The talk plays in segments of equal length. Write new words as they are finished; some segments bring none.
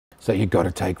So you've got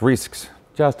to take risks.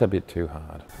 Just a bit too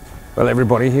hard. Well,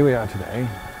 everybody, here we are today.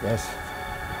 Yes,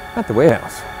 at the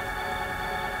warehouse.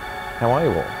 How are you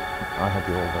all? I hope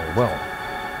you're all very well.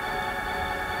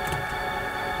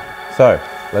 So,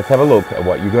 let's have a look at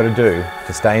what you've got to do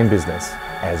to stay in business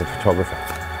as a photographer.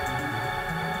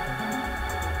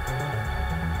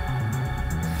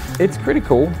 It's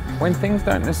critical when things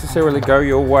don't necessarily go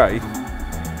your way.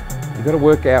 You've got to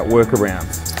work out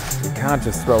workarounds. You can't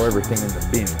just throw everything in the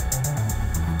bin.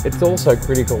 It's also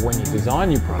critical when you design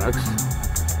your products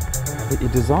that you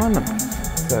design them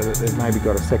so that they've maybe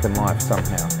got a second life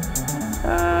somehow.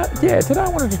 Today I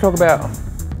wanted to talk about,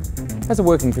 as a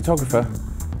working photographer,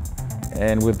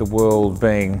 and with the world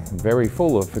being very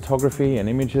full of photography and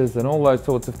images and all those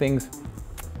sorts of things,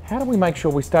 how do we make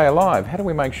sure we stay alive? How do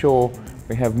we make sure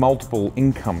we have multiple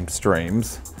income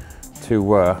streams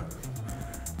to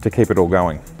keep it all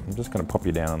going? I'm just going to pop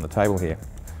you down on the table here.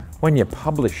 When you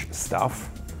publish stuff,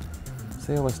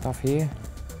 see all the stuff here?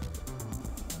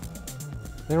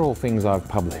 They're all things I've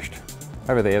published.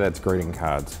 Over there, that's greeting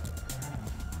cards.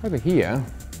 Over here,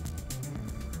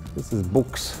 this is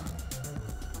books,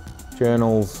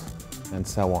 journals, and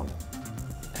so on.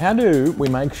 How do we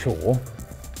make sure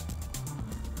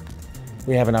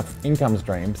we have enough income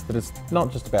streams that it's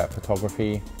not just about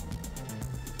photography,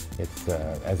 it's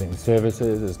as in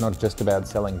services, it's not just about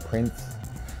selling prints,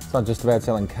 it's not just about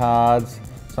selling cards,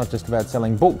 it's not just about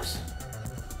selling books.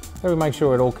 How do we make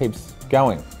sure it all keeps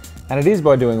going? And it is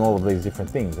by doing all of these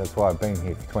different things. That's why I've been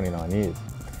here for 29 years.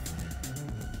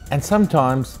 And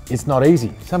sometimes it's not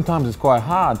easy. Sometimes it's quite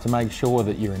hard to make sure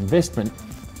that your investment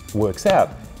works out.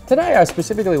 Today I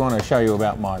specifically want to show you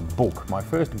about my book, my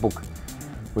first book,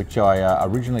 which I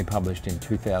originally published in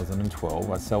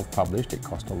 2012. I self-published. It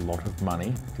cost a lot of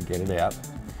money to get it out.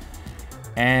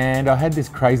 And I had this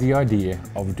crazy idea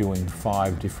of doing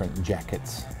 5 different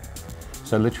jackets.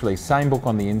 So literally same book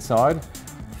on the inside,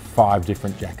 5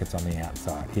 different jackets on the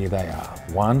outside. Here they are.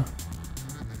 1,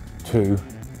 2,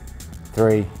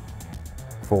 3,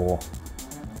 4,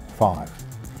 5.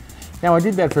 Now I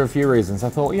did that for a few reasons. I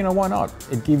thought, you know, why not?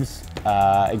 It gives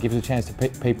a chance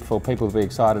to for people to be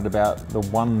excited about the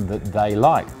one that they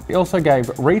like. It also gave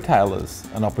retailers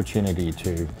an opportunity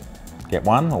to get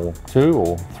 1 or 2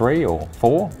 or 3 or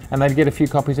 4, and they'd get a few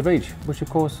copies of each, which of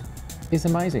course is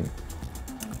amazing.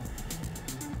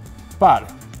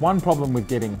 But one problem with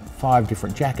getting 5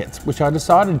 different jackets, which I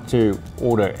decided to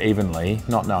order evenly,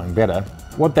 not knowing better,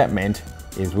 what that meant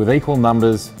is with equal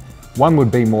numbers, one would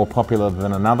be more popular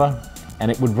than another, and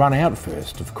it would run out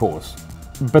first, of course.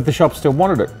 But the shop still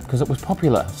wanted it because it was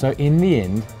popular. So in the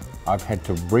end, I've had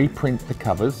to reprint the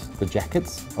covers, the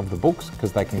jackets of the books,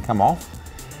 because they can come off,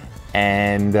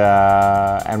 and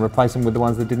replace them with the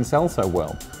ones that didn't sell so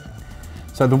well.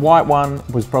 So the white one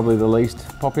was probably the least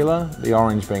popular, the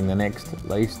orange being the next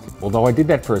least. Although I did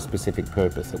that for a specific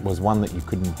purpose. It was one that you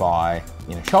couldn't buy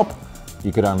in a shop.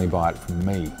 You could only buy it from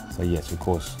me. So yes, of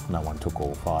course, no one took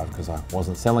all 5 because I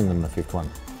wasn't selling them the 5th one.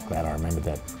 Glad I remembered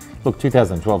that. Look,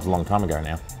 2012 is a long time ago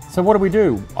now. So what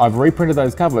do? I've reprinted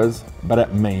those covers, but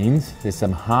it means there's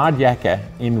some hard yakka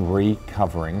in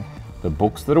recovering the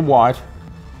books that are white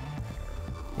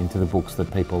into the books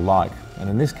that people like. And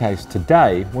in this case,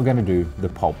 today, we're going to do the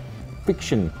Pulp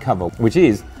Fiction cover, which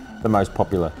is the most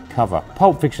popular cover.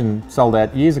 Pulp Fiction sold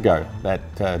out years ago, that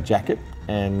jacket,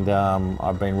 and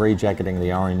I've been re-jacketing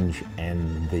the orange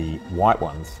and the white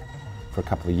ones for a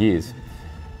couple of years.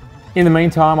 In the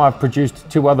meantime, I've produced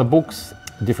 2 other books,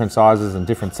 different sizes and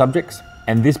different subjects,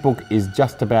 and this book is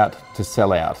just about to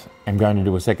sell out. I'm going to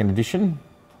do a 2nd edition,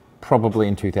 probably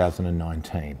in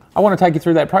 2019. I want to take you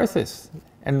through that process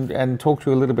and talk to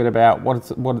you a little bit about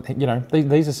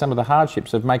these are some of the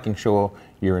hardships of making sure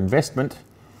your investment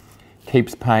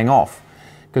keeps paying off.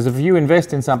 Because if you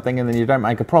invest in something and then you don't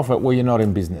make a profit, well, you're not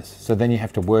in business. So then you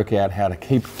have to work out how to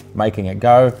keep making it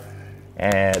go.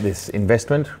 This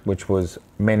investment, which was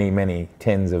many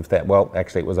tens of that, well,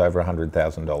 actually it was over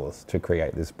 $100,000 to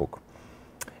create this book.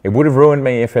 It would have ruined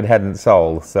me if it hadn't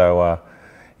sold. So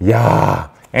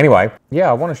Anyway,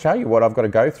 I want to show you what I've got to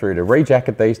go through to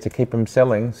re-jacket these to keep them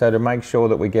selling, so to make sure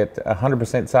that we get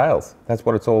 100% sales. That's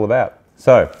what it's all about.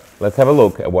 So let's have a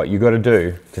look at what you've got to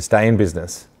do to stay in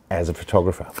business as a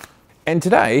photographer. And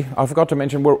today, I forgot to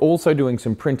mention, we're also doing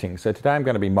some printing. So today I'm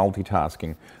going to be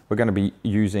multitasking. We're going to be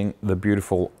using the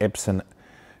beautiful Epson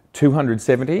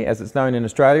 270, as it's known in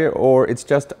Australia, or it's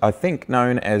just, I think,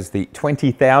 known as the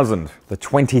 20,000. The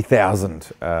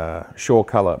 20,000 Shore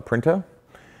Color printer.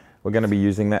 We're going to be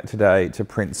using that today to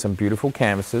print some beautiful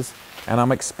canvases, and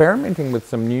I'm experimenting with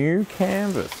some new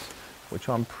canvas, which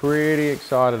I'm pretty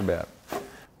excited about.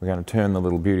 We're going to turn the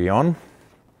little beauty on.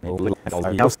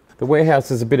 The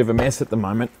warehouse is a bit of a mess at the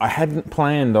moment. I hadn't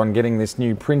planned on getting this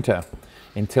new printer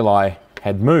until I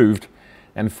had moved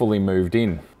and fully moved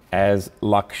in. As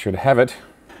luck should have it,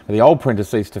 the old printer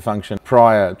ceased to function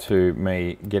prior to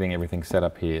me getting everything set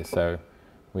up here, so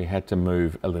we had to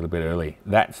move a little bit early.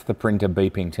 That's the printer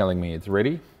beeping, telling me it's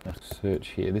ready. Search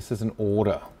here. This is an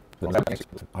order.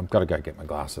 I've got to go get my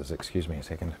glasses. Excuse me a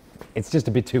second. It's just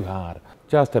a bit too hard.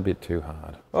 Just a bit too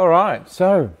hard. All right.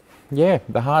 So, yeah,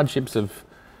 the hardships of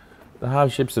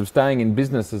staying in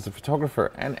business as a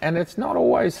photographer, and it's not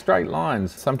always straight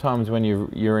lines. Sometimes when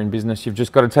you're in business, you've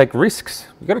just got to take risks.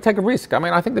 You've got to take a risk. I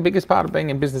mean, I think the biggest part of being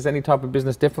in business, any type of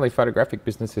business, definitely photographic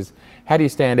business, is how do you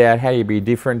stand out? How do you be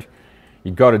different?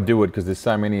 You've got to do it because there's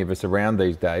so many of us around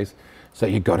these days. So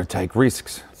you've got to take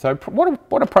risks. So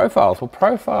what are profiles? Well,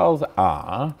 profiles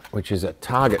are, which is a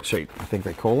target sheet, I think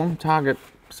they call them, target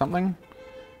something.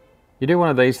 You do one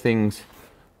of these things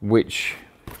which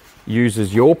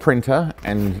uses your printer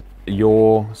and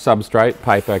your substrate,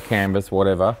 paper, canvas,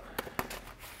 whatever,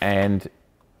 and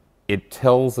it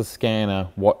tells the scanner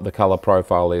what the color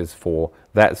profile is for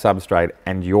that substrate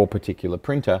and your particular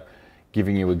printer,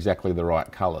 giving you exactly the right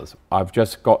colors. I've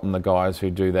just gotten the guys who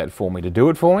do that for me to do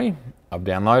it for me. I've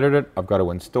downloaded it. I've got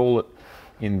to install it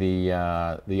in the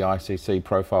ICC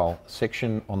profile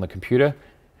section on the computer.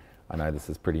 I know this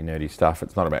is pretty nerdy stuff.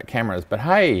 It's not about cameras, but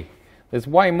hey, there's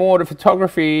way more to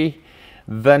photography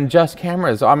than just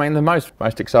cameras. I mean, the most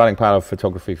exciting part of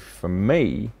photography for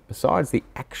me, besides the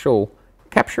actual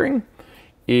capturing,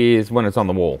 is when it's on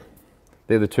the wall.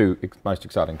 They're the two most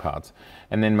exciting parts.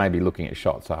 And then maybe looking at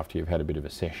shots after you've had a bit of a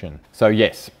session. So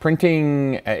yes,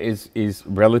 printing is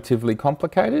relatively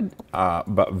complicated,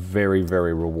 but very,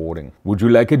 very rewarding. Would you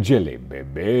like a jelly,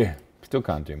 baby? Still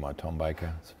can't do my Tom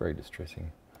Baker. It's very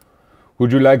distressing.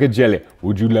 Would you like a jelly?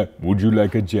 Would you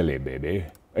like a jelly, baby?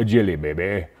 A jelly,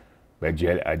 baby.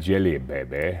 A jelly,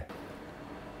 baby.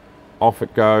 Off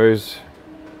it goes.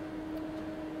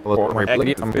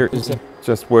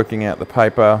 Just working out the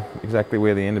paper, exactly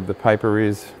where the end of the paper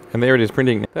is. And there it is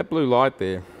printing. That blue light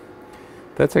there,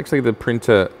 that's actually the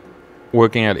printer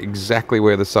working out exactly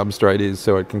where the substrate is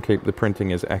so it can keep the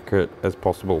printing as accurate as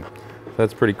possible. So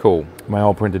that's pretty cool. My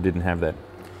old printer didn't have that.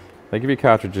 They give you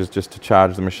cartridges just to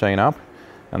charge the machine up,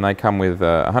 and they come with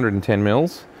 110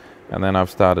 mils. And then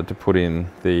I've started to put in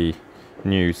the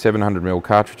new 700 mil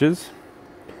cartridges.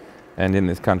 And in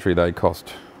this country, they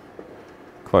cost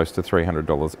close to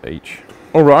 $300 each.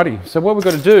 Alrighty, so what we've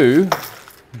got to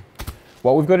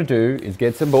do is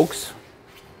get some books,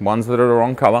 ones that are the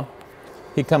wrong color.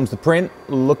 Here comes the print,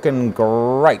 looking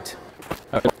great.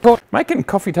 Making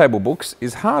coffee table books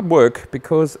is hard work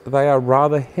because they are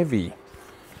rather heavy.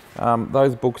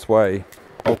 Those books weigh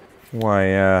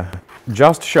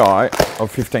just shy of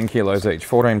 15 kilos each,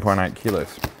 14.8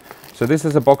 kilos. So this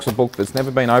is a box of book that's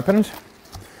never been opened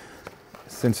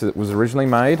since it was originally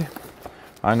made.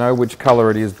 I know which color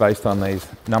it is based on these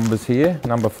numbers here.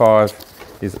 Number 5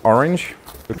 is orange.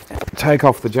 Take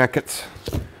off the jackets,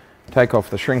 take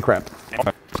off the shrink wrap.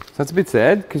 So it's a bit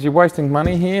sad because you're wasting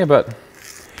money here, but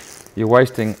you're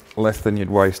wasting less than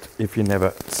you'd waste if you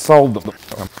never sold them.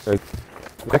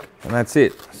 And that's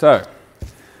it. So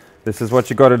this is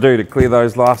what you've got to do to clear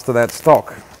those last of that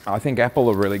stock. I think Apple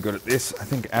are really good at this. I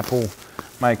think Apple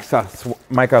make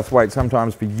us wait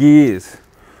sometimes for years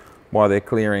while they're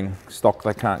clearing stock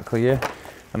they can't clear,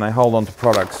 and they hold on to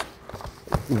products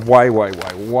way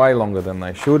longer than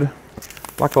they should.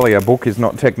 Luckily a book is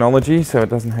not technology, so it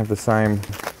doesn't have the same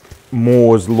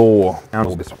Moore's law.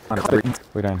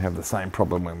 We don't have the same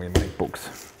problem when we make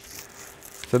books.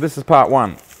 So this is part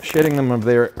 1, shedding them of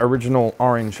their original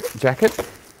orange jacket.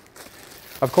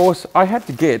 Of course, I had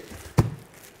to get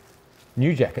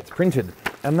new jackets printed,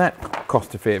 and that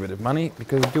cost a fair bit of money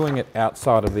because doing it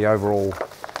outside of the overall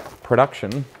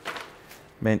production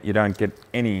meant you don't get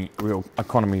any real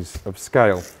economies of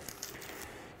scale.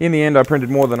 In the end, I printed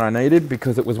more than I needed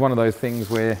because it was one of those things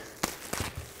where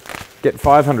get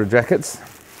 500 jackets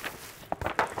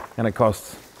and it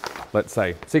costs, let's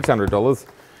say, $600,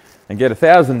 and get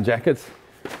 1,000 jackets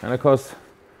and it costs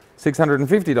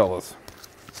 $650.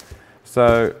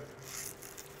 So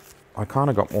I kind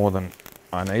of got more than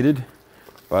I needed,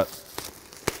 but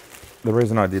the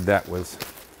reason I did that was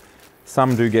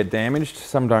some do get damaged,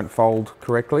 some don't fold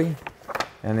correctly,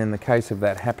 and in the case of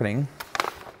that happening,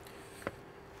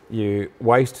 you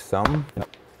waste some. I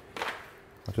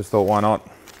just thought, why not,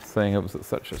 seeing it was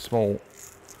such a small.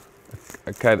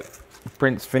 Okay, the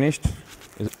print's finished.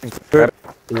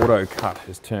 Auto cut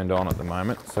is turned on at the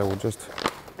moment, so we'll just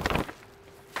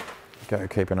go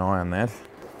keep an eye on that.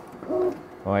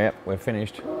 Oh yeah, we're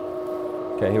finished.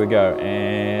 Okay, here we go,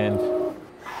 and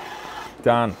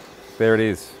done. There it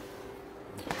is.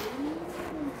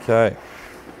 Okay,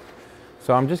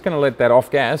 so I'm just going to let that off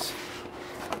gas.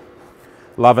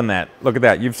 Loving that. Look at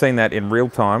that. You've seen that in real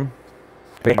time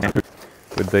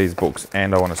with these books,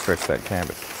 and I want to stretch that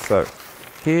canvas. So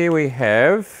here we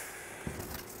have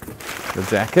the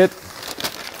jacket.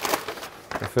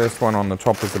 The first one on the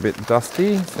top is a bit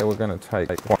dusty, so we're going to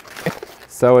take one.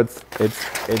 So it's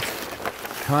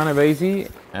kind of easy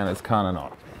and it's kind of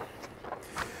not.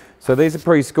 So these are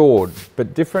pre-scored,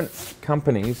 but different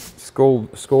companies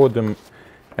scored them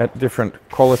at different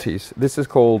qualities. This is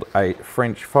called a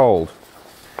French fold.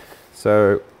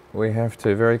 So we have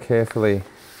to very carefully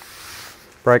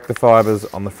break the fibres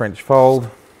on the French fold.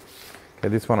 Okay,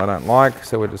 this one I don't like,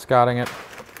 so we're discarding it.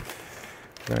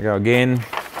 I'm going to go again.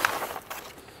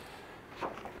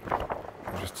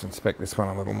 I'll just inspect this one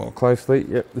a little more closely.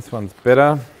 Yep, this one's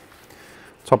better.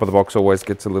 Top of the box always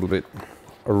gets a little bit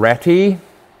ratty.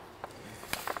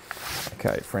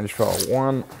 Okay, French fold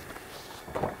one.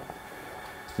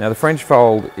 Now the French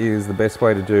fold is the best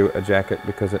way to do a jacket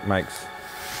because it makes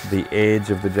the edge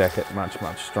of the jacket much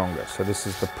stronger. So this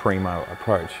is the primo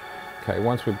approach. Okay,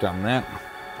 once we've done that,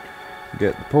 we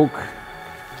get the book,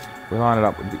 we line it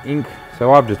up with the ink.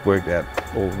 So I've just worked out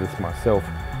all of this myself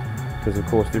because of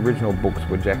course the original books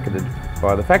were jacketed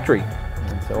by the factory.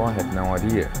 And so I had no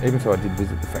idea. Even so I did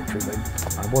visit the factory, but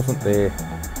I wasn't there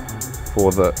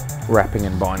for the wrapping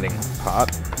and binding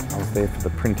part. I was there for the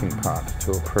printing part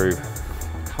to approve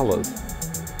colours.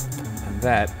 And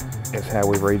that is how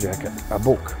we rejacket a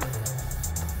book.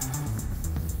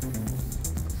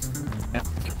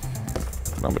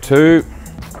 Number two,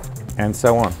 and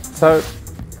so on. So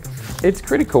it's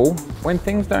critical when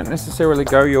things don't necessarily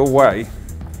go your way.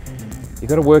 You've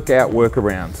got to work out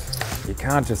workarounds. You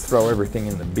can't just throw everything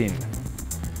in the bin.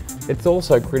 It's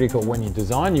also critical when you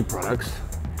design your products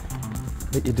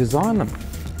that you design them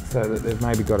so that they've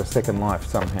maybe got a second life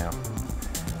somehow.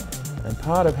 And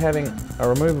part of having a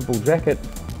removable jacket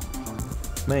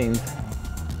means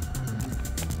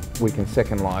we can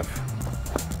second life.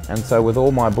 And so with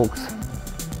all my books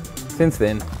since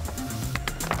then,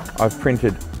 I've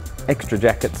printed extra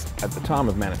jackets at the time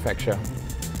of manufacture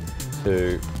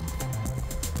to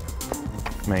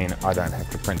mean I don't have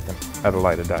to print them at a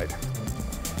later date.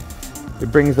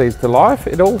 It brings these to life.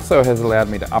 It also has allowed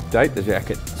me to update the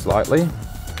jacket slightly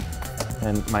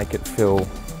and make it feel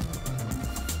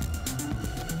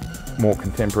more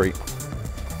contemporary.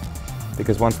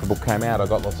 Because once the book came out, I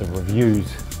got lots of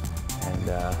reviews and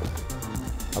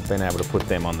I've been able to put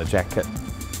them on the jacket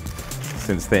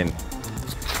since then.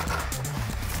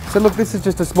 So look, this is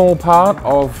just a small part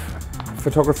of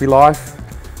photography life,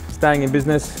 staying in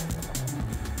business,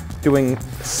 doing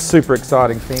super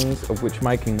exciting things, of which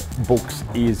making books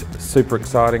is super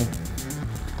exciting.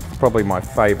 It's probably my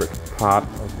favourite part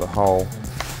of the whole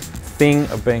thing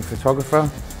of being a photographer,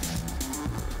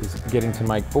 is getting to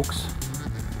make books.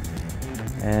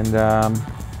 And I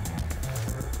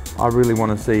really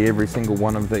want to see every single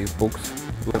one of these books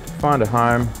find a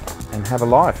home and have a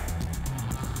life.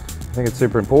 I think it's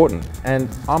super important. And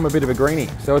I'm a bit of a greenie,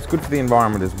 so it's good for the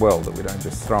environment as well that we don't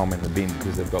just throw them in the bin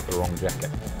because they've got the wrong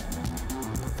jacket.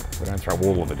 We don't throw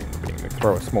all of it in the bin, we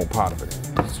throw a small part of it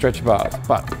in. Stretch bars.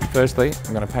 But firstly,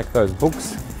 I'm going to pack those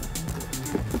books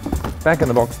back in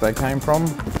the box they came from.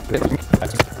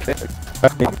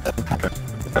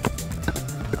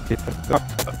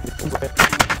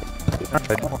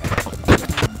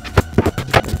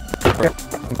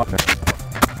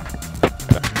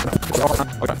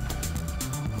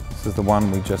 This is the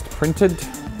one we just printed.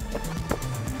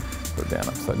 Put it down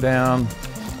upside down.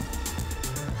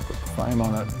 Put the frame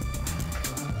on it.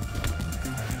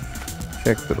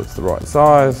 Check that it's the right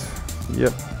size.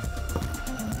 Yep.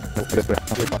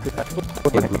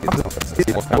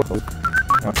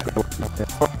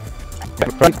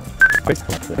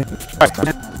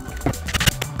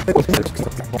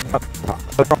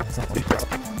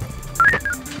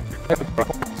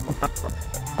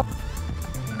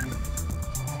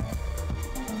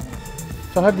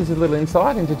 So I hope this is a little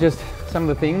insight into just some of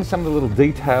the things, some of the little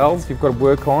details you've got to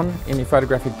work on in your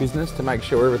photographic business to make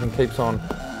sure everything keeps on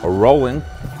rolling.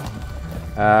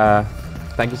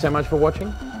 Thank you so much for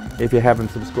watching. If you haven't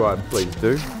subscribed, please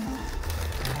do.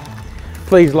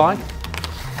 Please like.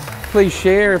 Please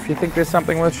share if you think there's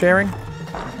something worth sharing.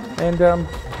 And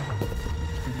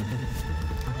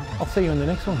I'll see you in the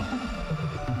next one.